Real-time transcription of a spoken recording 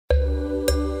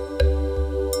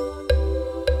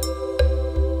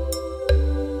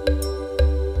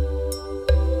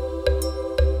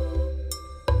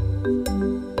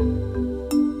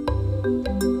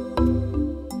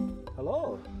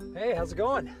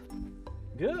going?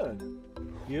 Good.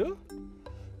 You?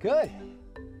 Good.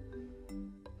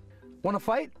 Want to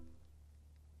fight?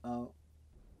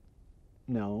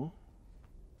 No.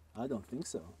 I don't think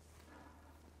so.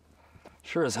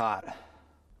 Sure is hot.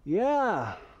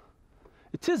 Yeah.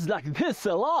 It is like this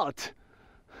a lot.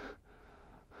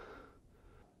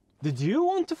 Did you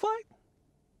want to fight?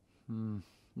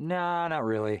 Nah, not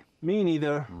really. Me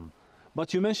neither.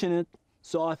 But you mentioned it,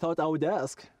 so I thought I would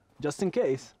ask, just in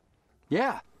case.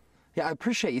 Yeah, I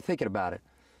appreciate you thinking about it.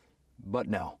 But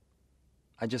no,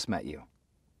 I just met you.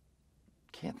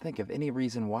 Can't think of any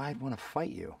reason why I'd want to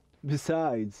fight you.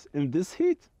 Besides, in this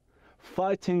heat,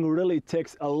 fighting really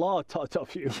takes a lot out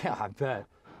of you. Yeah, I bet.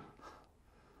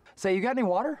 Say, you got any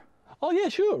water? Oh yeah,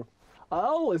 sure. I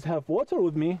always have water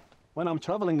with me when I'm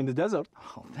traveling in the desert.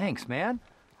 Oh, thanks, man.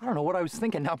 I don't know what I was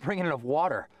thinking now bringing enough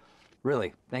water.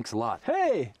 Really, thanks a lot.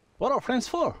 Hey, what are friends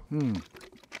for?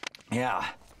 Yeah.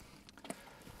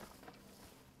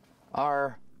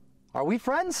 Are we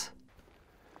friends?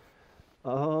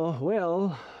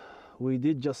 Well, we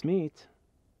did just meet.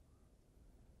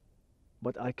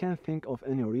 But I can't think of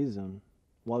any reason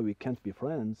why we can't be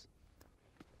friends.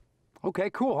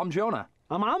 Okay, cool. I'm Jonah.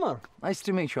 I'm Amr. Nice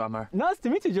to meet you, Amr. Nice to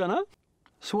meet you, Jonah.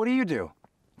 So what do you do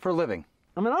for a living?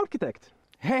 I'm an architect.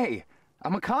 Hey,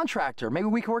 I'm a contractor. Maybe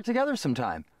we can work together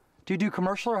sometime. Do you do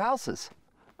commercial or houses?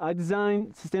 I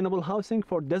design sustainable housing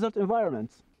for desert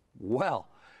environments. Well,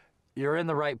 you're in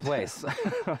the right place.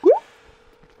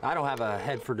 I don't have a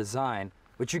head for design,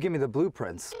 but you give me the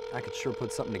blueprints. I could sure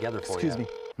put something together for Excuse you.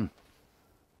 me.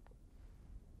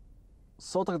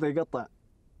 صوتك ده يقطع.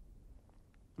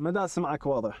 ما دا سمعك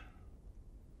واضح.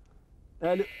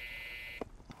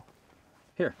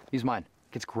 Here, use mine.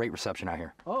 Gets great reception out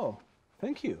here. Oh,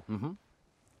 thank you.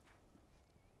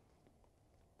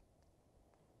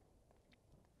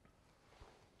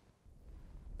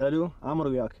 الو عمرو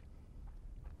وياك.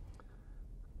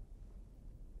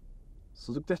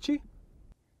 صدق تحكي؟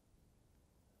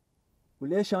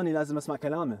 وليش اني لازم اسمع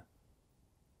كلامه؟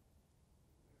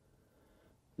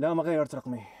 لا ما غيرت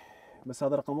رقمي، بس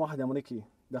هذا رقم واحد امريكي،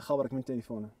 دا خبرك من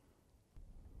تليفونه.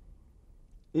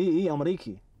 اي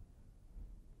امريكي.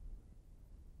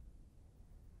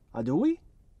 عدوي؟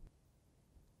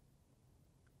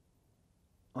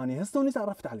 اني هسه توني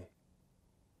تعرفت عليه.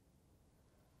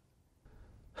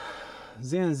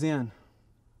 زين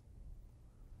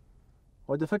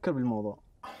ودي افكر بالموضوع.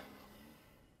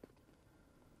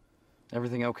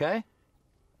 Everything okay?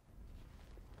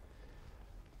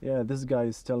 Yeah, this guy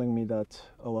is telling me that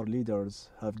our leaders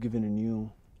have given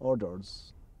new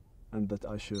orders and that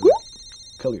I should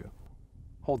kill you.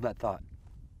 Hold that thought.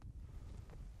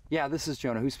 Yeah, this is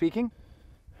Jonah. Who's speaking?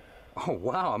 Oh,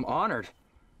 wow, I'm honored.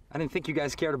 I didn't think you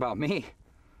guys cared about me.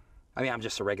 I mean, I'm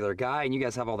just a regular guy, and you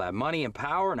guys have all that money and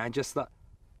power, and I just thought...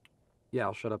 Yeah,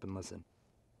 I'll shut up and listen.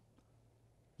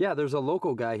 Yeah, there's a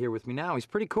local guy here with me now. He's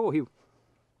pretty cool.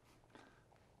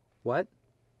 What?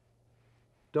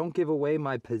 Don't give away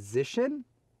my position?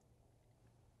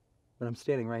 But I'm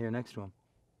standing right here next to him.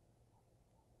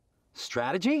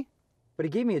 Strategy? But he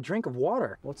gave me a drink of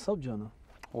water. What's up, Jonah?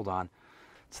 Hold on.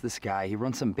 It's this guy. He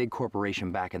runs some big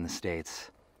corporation back in the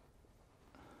States.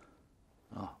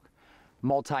 Oh,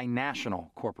 multinational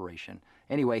corporation.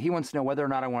 Anyway, he wants to know whether or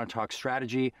not I want to talk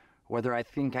strategy, whether I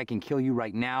think I can kill you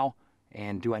right now,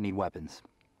 and do I need weapons.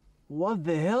 What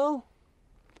the hell?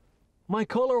 My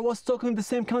caller was talking the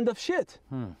same kind of shit.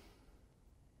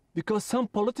 Because some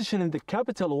politician in the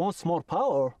capital wants more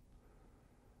power.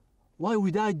 Why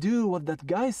would I do what that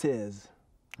guy says?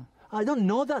 I don't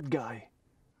know that guy.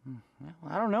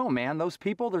 I don't know, man. Those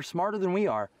people, they're smarter than we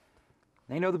are.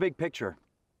 They know the big picture.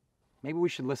 Maybe we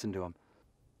should listen to them.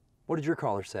 What did your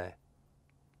caller say?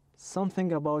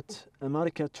 Something about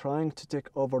America trying to take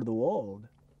over the world.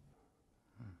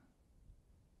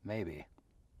 Maybe.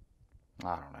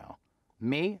 I don't know.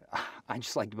 Me? I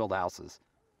just like to build houses.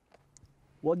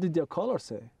 What did your caller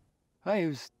say? Hey, he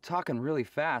was talking really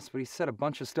fast, but he said a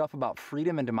bunch of stuff about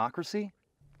freedom and democracy.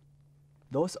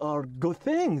 Those are good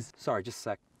things. Sorry, just a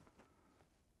sec.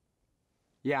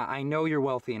 Yeah, I know you're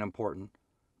wealthy and important,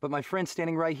 but my friend's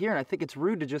standing right here, and I think it's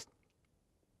rude to just...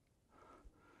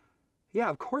 Yeah,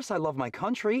 of course I love my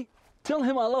country. Tell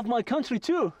him I love my country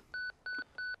too.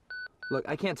 Look,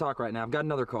 I can't talk right now. I've got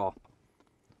another call.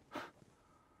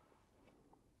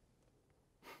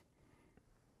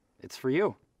 It's for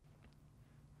you.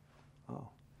 Oh.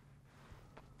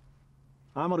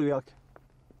 عمرو وياك.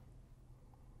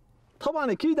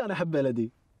 طبعا اكيد انا احب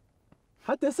بلدي.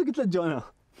 حتى هسه قلت لجونا.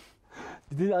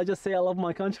 Did I just say I love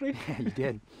my country? Yeah, you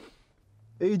did.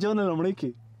 اي جونا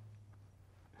الامريكي.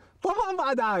 طبعا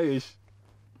بعد عايش.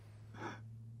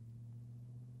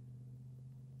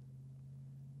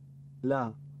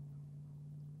 لا.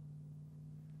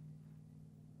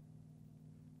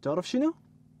 تعرف شنو؟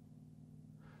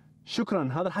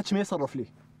 شكرا، هذا الحكي ما يصرف لي.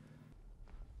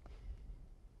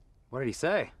 What did he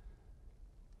say?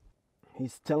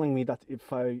 He's telling me that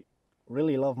if I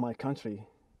really love my country,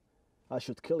 I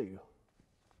should kill you.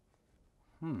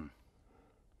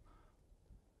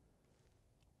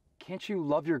 Can't you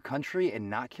love your country and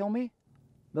not kill me?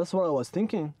 That's what I was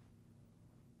thinking.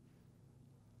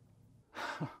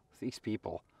 These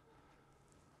people.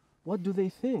 What do they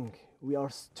think? We are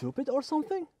stupid or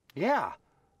something? Yeah.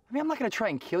 I mean, I'm not gonna try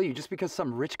and kill you just because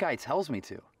some rich guy tells me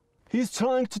to. He's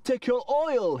trying to take your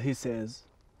oil, he says.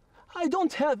 I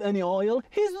don't have any oil.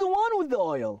 He's the one with the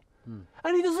oil.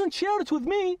 And he doesn't share it with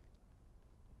me.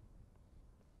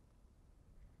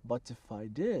 But if I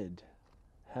did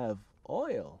have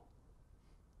oil,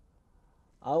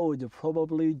 I would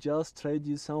probably just trade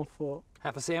you some for...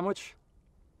 Half a sandwich?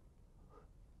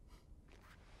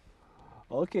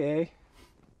 Okay.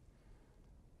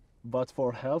 But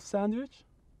for half sandwich,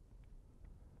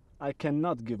 I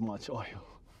cannot give much oil.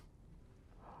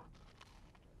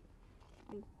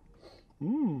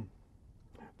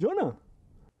 Jonah,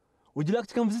 would you like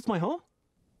to come visit my home?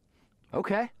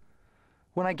 Okay.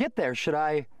 When I get there, should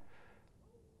I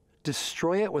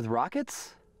destroy it with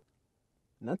rockets?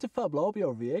 Not if I blow up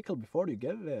your vehicle before you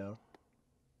get there.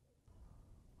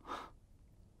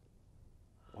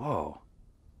 Whoa.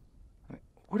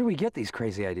 Where do we get these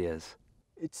crazy ideas?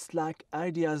 It's like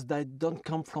ideas that don't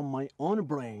come from my own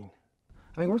brain.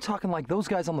 I mean, we're talking like those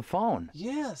guys on the phone.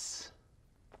 Yes.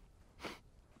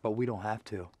 But we don't have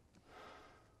to.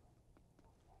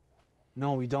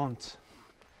 No, we don't.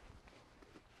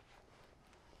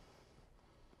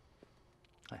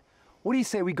 What do you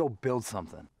say we go build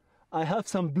something? I have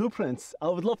some blueprints. I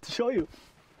would love to show you.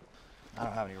 I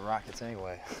don't have any rockets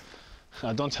anyway.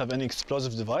 I don't have any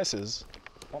explosive devices.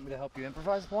 Want me to help you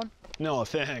improvise one? No,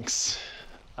 thanks.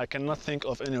 I cannot think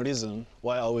of any reason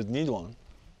why I would need one.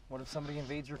 What if somebody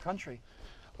invades your country?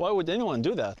 Why would anyone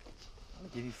do that? I'll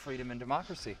give you freedom and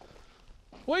democracy.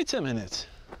 Wait a minute.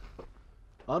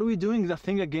 Are we doing the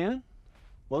thing again?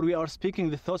 Where we are speaking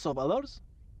the thoughts of others?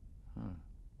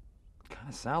 Kind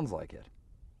of sounds like it.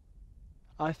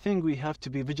 I think we have to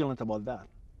be vigilant about that.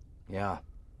 Yeah.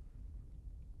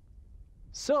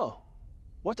 So,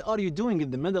 what are you doing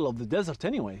in the middle of the desert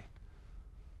anyway?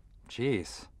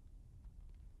 Jeez.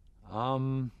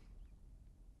 I'm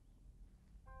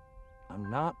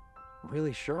not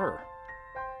really sure.